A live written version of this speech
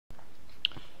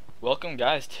Welcome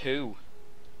guys to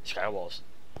Skywars.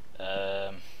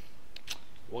 We're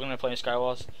gonna play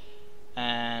Skywars,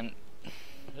 and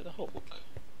where the hook?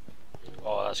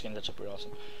 Oh, that skin, that's pretty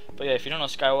awesome. But yeah, if you don't know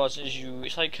Skywars,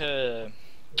 it's like I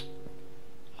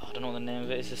don't know what the name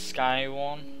of it is. A Sky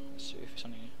one. Let's see if it's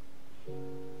on here.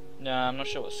 No, I'm not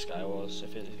sure what Sky was.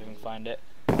 If you can find it.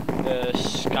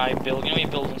 Sky build. You know, you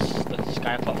build on the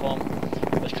Sky platform.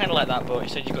 It's kind of like that, but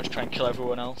instead you've got to try and kill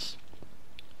everyone else.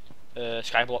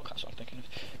 Skyblock, that's what I'm thinking of.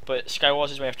 But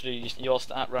Skywars is where you have to do. You all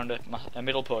start around a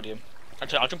middle podium.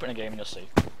 Actually, I'll jump in a game and you'll see.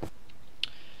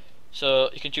 So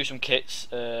you can choose some kits.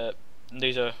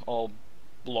 These are all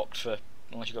blocked for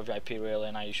unless you go VIP really,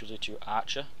 and I usually choose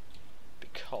Archer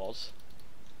because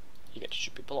you get to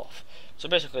shoot people off. So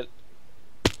basically,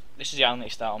 this is the island that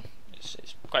you start on.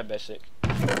 It's quite basic.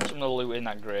 Some of the loot isn't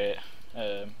that great.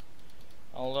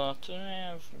 Although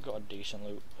I've got a decent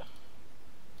loot.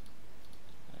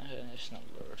 It's not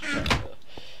good.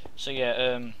 So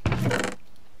yeah,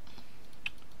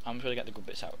 I'm trying to get the good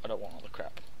bits out. I don't want all the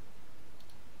crap.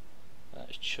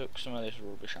 Let's chuck some of this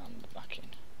rubbish and back in.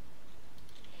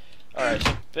 Alright,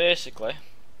 so basically,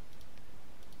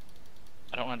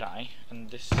 I don't want to die,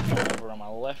 and this is over on my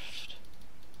left.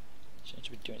 Seems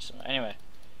to be doing something. Anyway,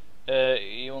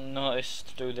 you'll notice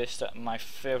to do this that my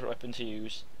favourite weapon to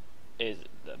use is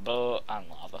the bow and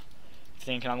lava.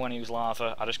 Thinking I'm going to use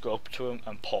lava, I just go up to them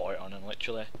and pour it on them,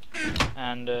 literally.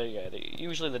 And yeah,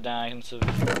 usually they die unless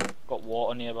they've got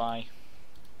water nearby.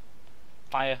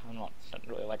 Fire, I don't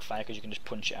really like fire because you can just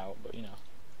punch it out, but you know,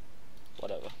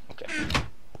 whatever. Okay.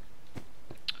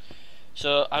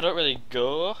 So I don't really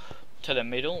go to the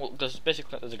middle because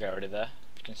basically there's a guy already there,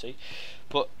 you can see.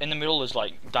 But in the middle there's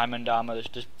like diamond armor.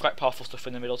 There's quite powerful stuff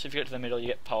in the middle. So if you get to the middle, you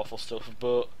get powerful stuff,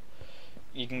 but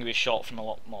you can be shot from a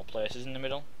lot more places in the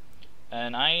middle.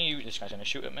 And this guy's gonna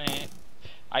shoot at me.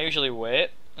 I usually wait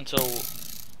until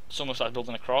someone starts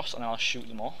building across, and then I'll shoot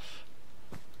them off.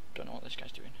 Don't know what this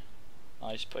guy's doing. Oh,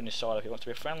 he's putting his sword up. He wants to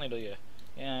be friendly, do you?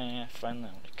 Yeah, friendly.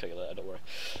 I want to kill you later, don't worry.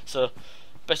 So,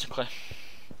 basically,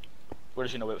 we're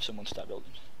just gonna wait for someone to start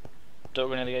building. Don't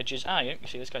run near the edges. You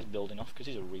see this guy's building off because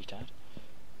he's a retard.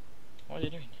 What is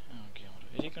he doing? Oh god,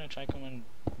 is he gonna try and come and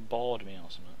board me or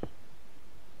something?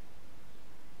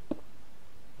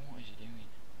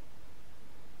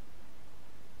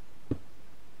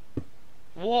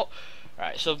 What?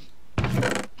 Right, so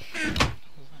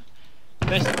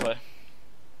basically,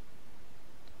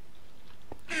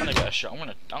 I'm gonna get a shot.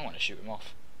 I'm gonna shoot him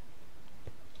off.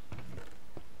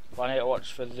 But I need to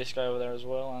watch for this guy over there as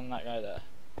well and that guy there,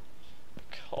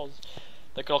 because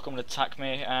they could all come and attack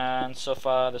me. And so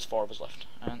far, there's 4 of us left.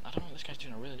 And I don't know what this guy's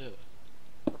doing. I really do.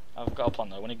 I've got a plan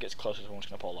though. When he gets closer, someone's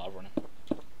gonna pour lava on him.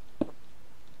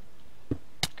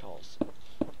 Because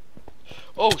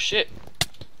oh shit!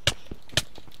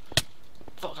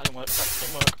 Fuck, that didn't work. That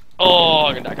didn't work. Oh,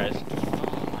 I got that, guys.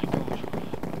 Oh my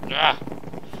god. Ah.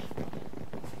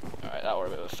 Alright, that was a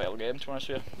bit of a fail game, to be honest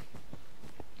with you.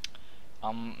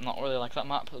 I'm not really like that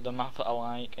map. The map that I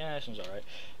like, yeah, this one's alright.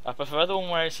 I prefer the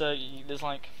one where it's there's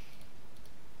like,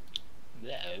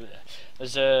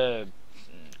 there's a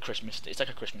Christmas. It's like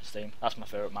a Christmas theme. That's my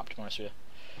favourite map, to be honest with you,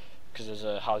 because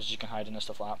there's houses you can hide in and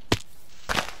stuff like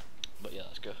that. But yeah,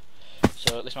 that's good.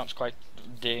 So this map's quite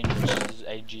dangerous. There's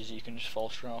edges that you can just fall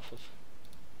straight off of.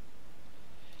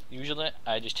 Usually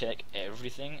I just take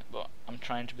everything, but I'm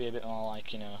trying to be a bit more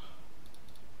like, you know,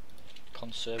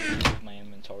 conservative with my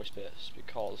inventory space,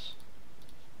 because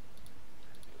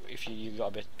if you've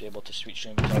got to be able to switch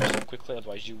your inventory so quickly,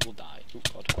 otherwise you will die.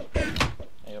 Oh god.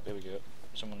 Yep, here we go.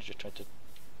 Someone's just tried to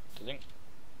think.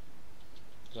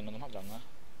 There's another map down there.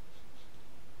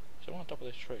 Someone on top of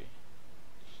this tree.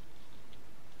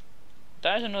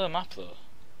 There's another map though.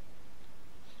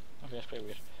 Okay, that's pretty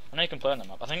weird. I know you can play on that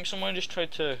map. I think someone just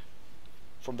tried to,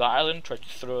 from that island, tried to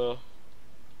throw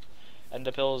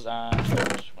ender pills and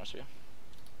so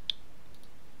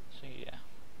yeah,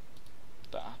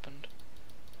 that happened.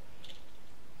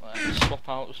 Let's swap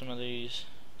out some of these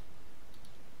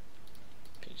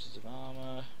pieces of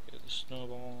armor, get the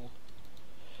snowball.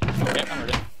 Okay, I'm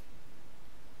ready.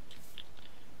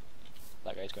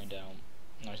 That guy's going down.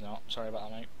 No, he's not. Sorry about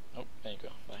that, mate. Oh, there you go.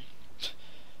 Bye.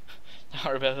 That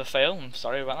was a bit of a fail. I'm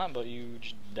sorry about that, but you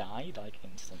just died like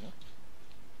instantly.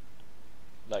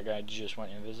 That guy just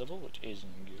went invisible, which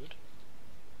isn't good.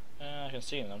 I can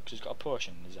see him though, because he's got a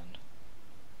potion in his hand.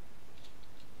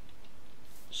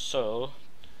 So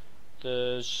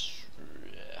there's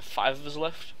 5 of us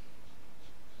left.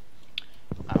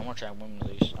 I want to try one of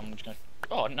these. I'm just gonna.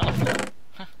 Oh no!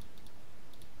 Huh.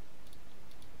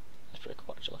 That's pretty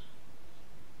cool, actually.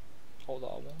 Hold that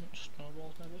I want.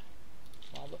 Snowballs, maybe.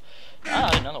 Lava. I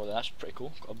didn't know hello there, that's pretty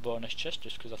cool. Got a bonus chest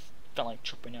just because I felt like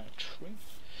chopping down a tree.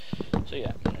 So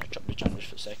yeah, I'm going to chop this down just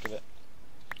for the sake of it.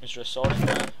 Is there a sword in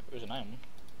there? It was an iron one.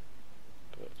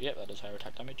 But yeah, that does higher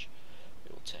attack damage.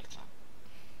 We will take that.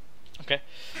 Okay.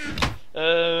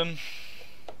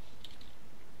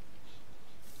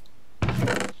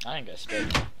 I didn't get a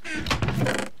spade.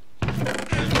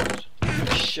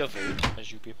 A shovel,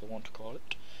 as you people want to call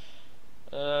it.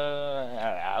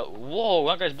 Whoa,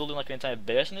 that guy's building like an entire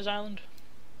base on his island.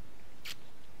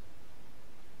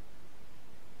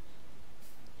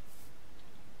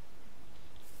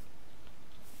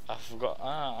 I forgot.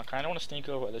 I kind of want to sneak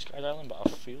over to this guy's island, but I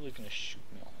feel he's gonna shoot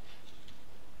me off.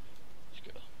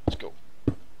 Let's go.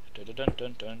 Dun dun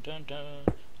dun dun dun dun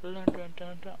dun dun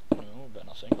dun dun. No, better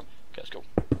not sing. Okay, let's go.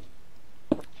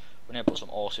 We're gonna put some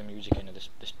awesome music into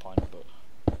this point, but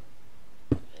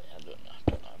yeah, I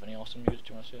don't have any awesome music.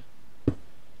 Do you want to see?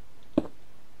 I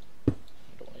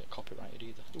don't want to get copyrighted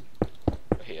either. Ooh.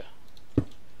 Right here.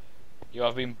 You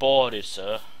have been boarded,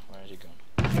 sir. Where is he gone?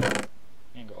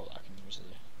 He ain't got all that I can use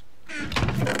today.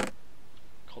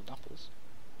 Golden apples.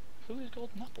 Who is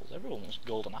golden apples? Everyone wants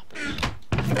golden apples.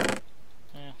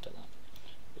 Yeah, I'll take that.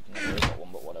 We've never really got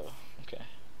one, but whatever. Okay.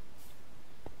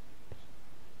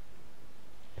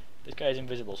 This guy is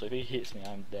invisible, so if he hits me,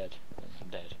 I'm dead. I'm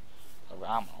dead. I've got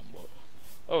armor on, but...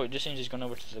 Oh, it just seems he's gone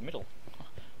over to the middle.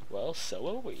 Well, so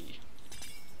are we.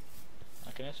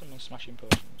 I can hear someone smashing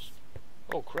potions.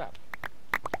 Oh, crap.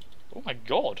 Oh my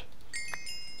god.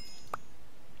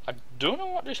 I don't know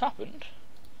what just happened,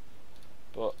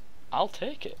 but I'll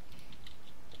take it.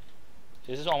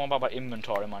 This is what I'm about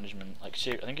inventory management. Like,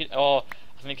 seriously, I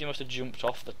think he must have jumped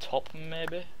off the top,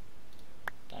 maybe.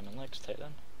 Diamond legs, take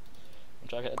them. I'm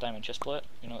trying to get a diamond chest plate.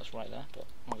 You know it's right there, but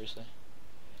obviously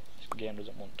this game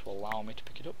doesn't want to allow me to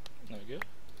pick it up. There we go.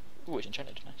 Ooh, it's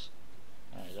enchanted, nice.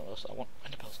 Alright, what else I want?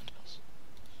 Ender pearls.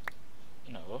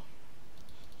 No.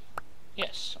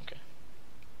 Yes, okay.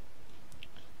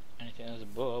 Anything there's a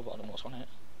bow, but I don't know what's on it.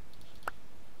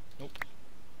 Nope.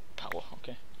 Power,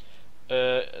 okay.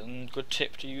 Good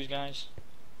tip to use, guys.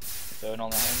 Burn all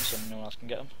the items so no one else can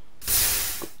get them.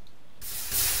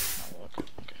 That'll work,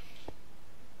 okay.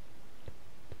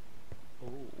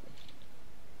 Ooh.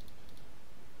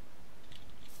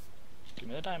 Give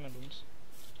me the diamond ones.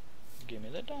 Give me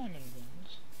the diamond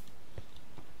ones.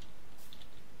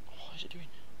 What is it doing?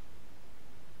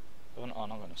 Oh, no,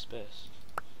 not got enough space.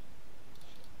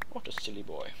 What a silly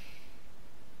boy.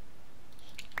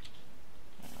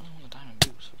 I don't want the diamond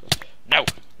boots. No!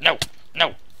 No! No!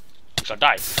 You shall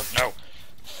die! No!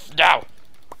 No!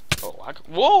 Oh,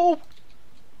 whoa!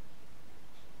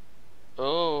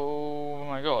 Oh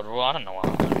my god, well, I don't know what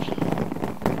happened.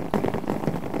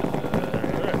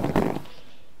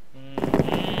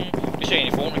 You're saying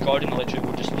if I wasn't recording, the literally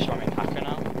would just be spamming hacker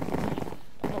now?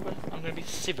 I'm gonna be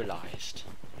civilized.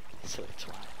 Silly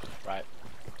twat. Right.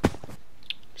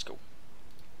 Let's go.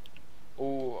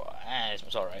 Oh,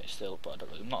 it's alright still, but I don't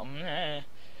really.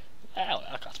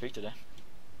 I can't speak today.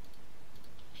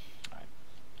 Right.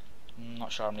 I'm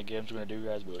not sure how many games we're gonna do,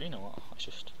 guys, but you know what?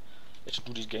 Let's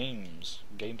do these games.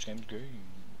 Games.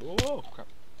 Oh crap.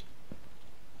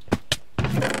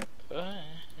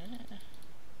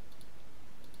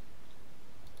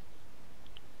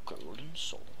 Golden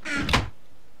soul.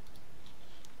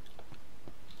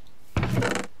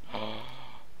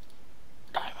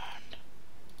 Diamond.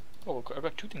 Oh, I've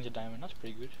got two things of diamond. That's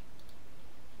pretty good.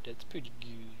 That's pretty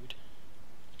good.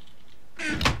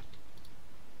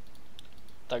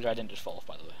 That guy didn't just fall off,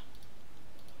 by the way.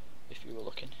 If you were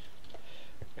looking.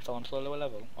 He fell onto a lower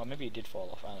level. Or maybe he did fall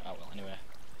off. Oh well, anyway.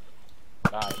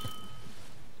 Bye.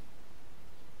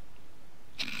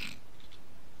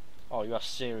 Oh, you have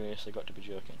seriously got to be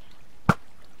joking.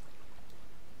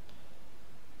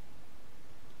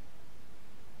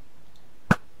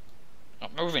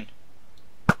 Not moving.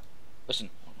 Listen.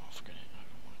 Oh, no, forget it. I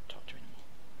don't want to talk to you anymore.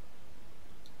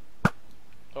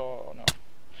 Oh, no.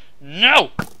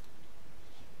 No!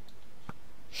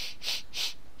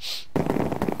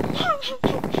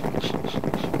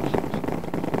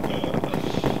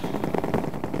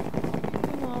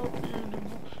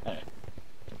 Anyway.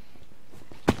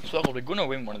 So we're gonna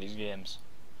win one of these games.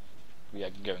 We are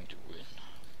going to win.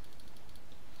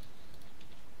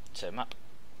 Save map.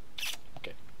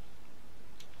 Okay.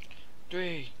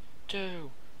 3,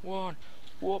 2, 1,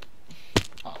 whoop.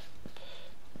 Oh.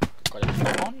 Got it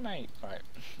back on, mate. Right,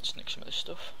 let's nick some of this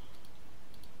stuff.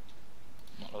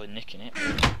 Not really nicking it,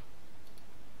 but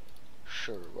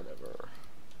sure, whatever.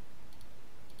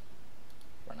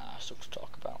 We're not stuff to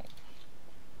talk about.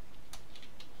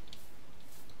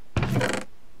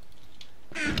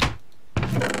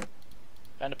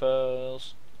 Ender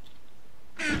pearls.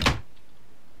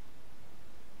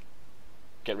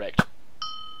 Get wrecked.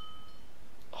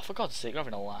 Oh, for God's sake, you're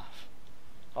having a laugh.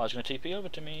 Oh, he's going to TP over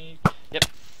to me. Yep.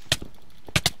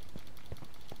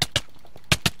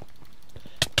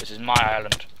 This is my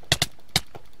island.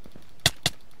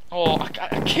 Oh, I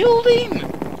killed him!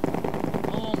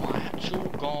 Oh my actual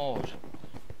God.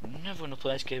 I'm never going to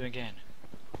play this game again.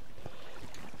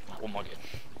 Right, one more game.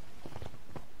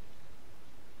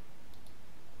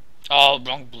 Oh,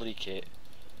 wrong bloody kit.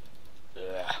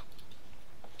 Ugh.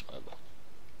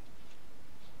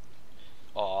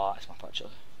 Oh, that's my map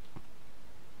actually.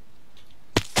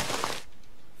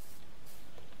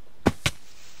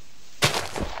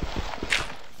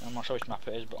 I'm not sure which map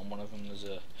it is, but on one of them there's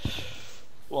a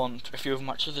few of them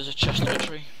actually there's a chest in a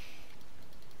tree.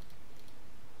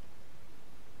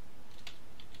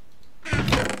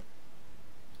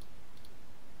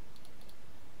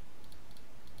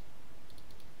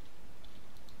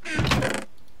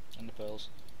 Ender pearls.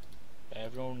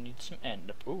 Everyone needs some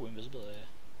ender. Ooh, invisible air.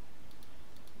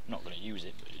 Not going to use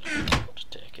it, but you know, I'll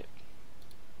just take it.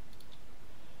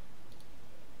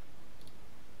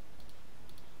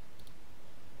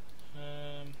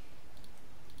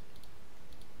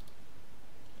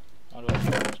 How do I?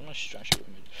 Someone's trying to shoot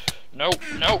me. No,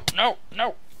 no, no,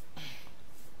 no!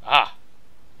 Ah!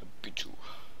 A B2.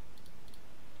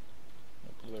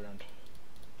 Blue around.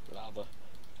 Lava.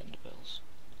 Ender pearls.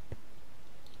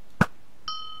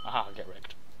 Aha, get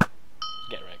wrecked.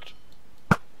 Get wrecked.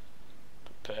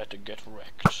 Prepare to get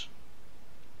wrecked.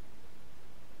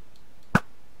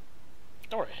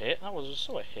 That was a hit. That was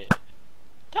so a hit.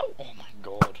 That. Oh my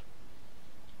God.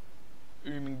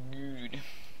 Oh my God.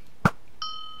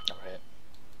 Alright.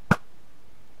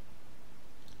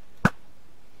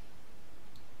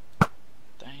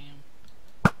 Damn.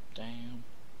 Damn.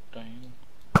 Damn.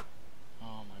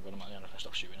 Oh my God, I'm not gonna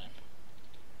stop shooting him.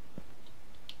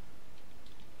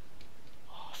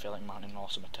 Oh, I feel like mounting an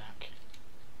awesome attack.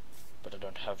 But I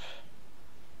don't have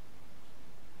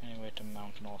any way to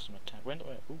mount an awesome attack. When do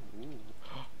I? Ooh, ooh.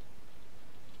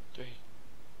 3,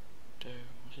 2.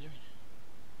 What's he doing?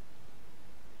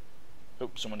 Oh,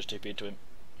 someone just TP'd to him.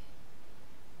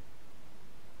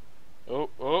 Oh,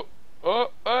 oh,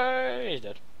 oh, hey, he's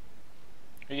dead.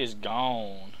 He is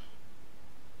gone.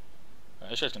 Right,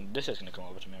 this guy's gonna come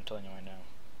over to me. I'm telling you right now.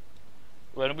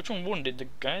 Well, which one won? Did the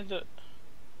guy that?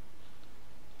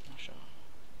 Not sure.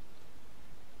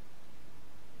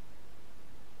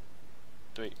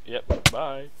 3. Yep.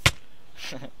 Bye.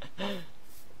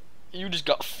 You just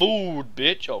got food,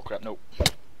 bitch. Oh crap! No.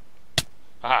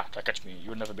 Aha! Try to catch me. You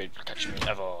would never be able to catch me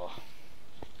ever.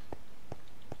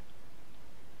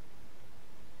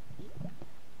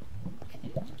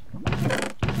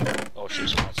 Oh shit!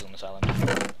 Someone else is on this island.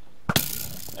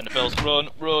 And the bells. Run!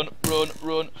 Run! Run!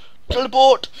 Run!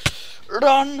 Teleport!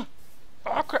 Run!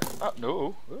 Oh crap!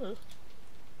 No! Oh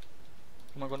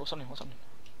my God! What's happening? What's happening?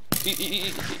 Eat!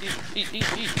 Eat! Eat! Eat! Eat!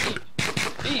 Eat! Eat!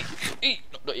 Eat! Eat!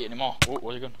 No, don't eat anymore. Oh,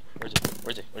 where's he gone? Where is he?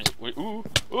 Where is he? Where is he? Wait, ooh!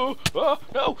 Oh! Ah!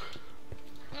 No!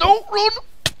 No! Run!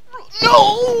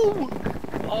 No!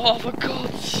 Oh, for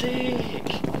God's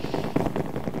sake!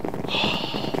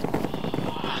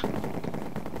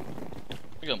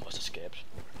 We almost escaped.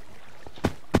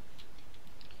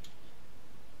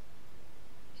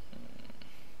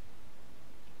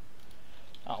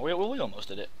 Oh, we almost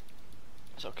did it.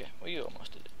 It's okay. We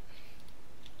almost did it.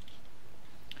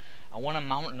 I want to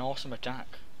mount an awesome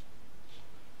attack.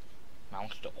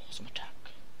 Mount the awesome attack.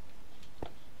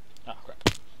 Ah, crap.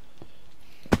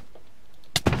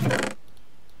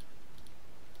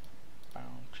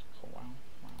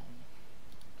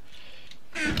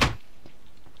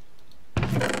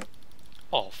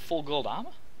 Oh, full gold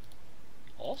armor?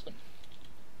 Awesome.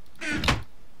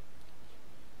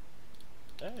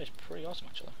 That is pretty awesome,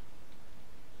 actually.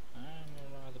 I'm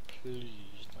rather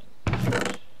pleased with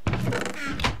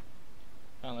that.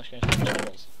 Oh, let's get some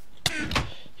snowballs.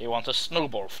 He wants a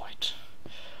snowball fight.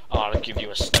 I'll give you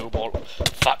a snowball.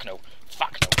 Fuck no.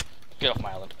 Fuck no. Get off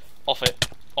my island. Off it.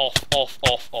 Off, off,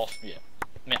 off, off. Yeah.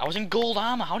 Man, I was in gold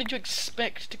armor. How did you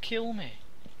expect to kill me?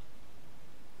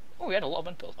 Oh, we had a lot of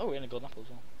vent pills. Oh, we had a golden apple as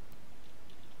well.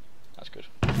 That's good.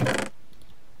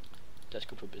 That's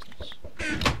good for business.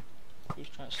 Who's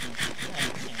trying to sneak?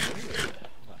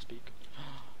 Oh, I speak.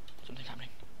 Something's happening.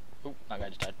 Oh, that guy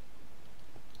just died.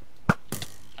 I'm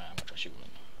gonna try to shoot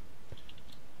him.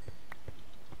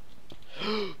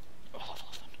 Oh, I've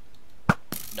lost them.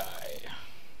 Die.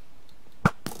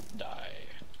 Die.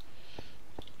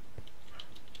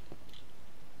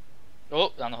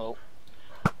 Oh, down the hole.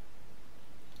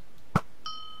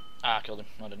 Ah, I killed him.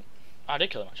 No, I didn't. Ah, I did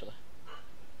kill him, actually.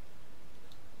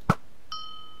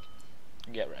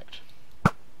 get wrecked.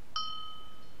 I've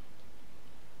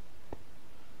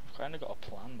kind of got a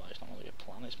plan, but it's not really a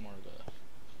plan, it's more of a...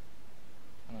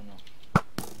 I don't know.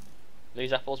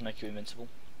 These apples make you invincible.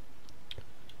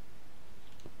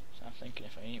 So I'm thinking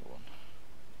if I eat one,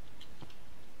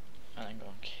 and then go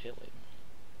and kill him,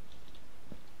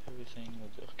 everything will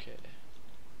be okay.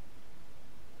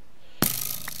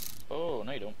 Oh,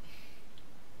 no you don't.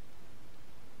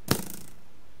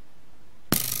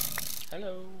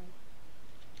 Hello.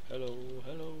 Hello,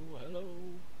 hello, hello.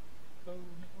 Oh no. Oh,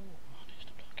 I need to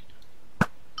stop talking.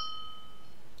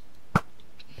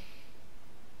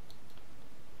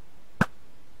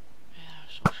 Yeah, I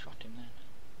sort of shot him then.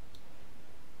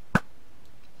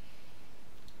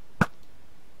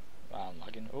 Wow, I'm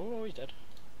lagging. Oh, he's dead.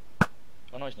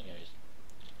 Oh no, he's not. He's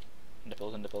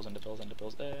nipples, and nipples, and nipples, and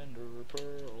nipples, and a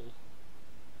pearl.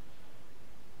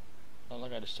 Not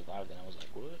like I just survived then, I was like,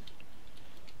 what?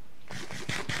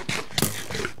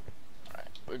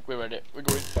 Alright, we're ready. We're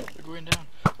going down.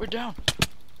 We're down.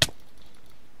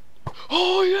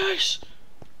 Oh yes!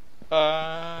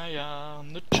 I am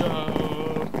the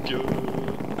champion.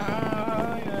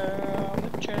 I am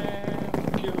the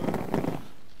champion.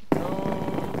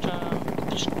 No time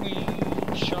for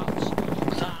screenshots.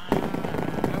 'Cause I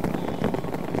am one.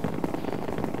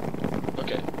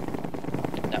 Okay.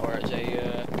 That was a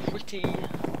pretty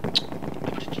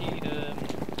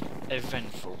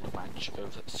eventful match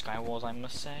of Skywars, I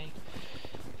must say.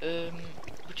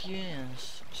 But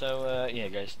yes. So yeah,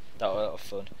 guys, that was a lot of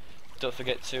fun. Don't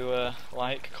forget to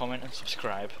like, comment, and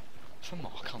subscribe for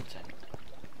more content.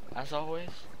 As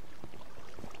always,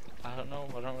 I don't know.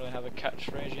 I don't really have a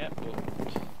catchphrase yet, but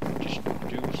just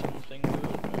do something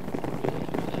good.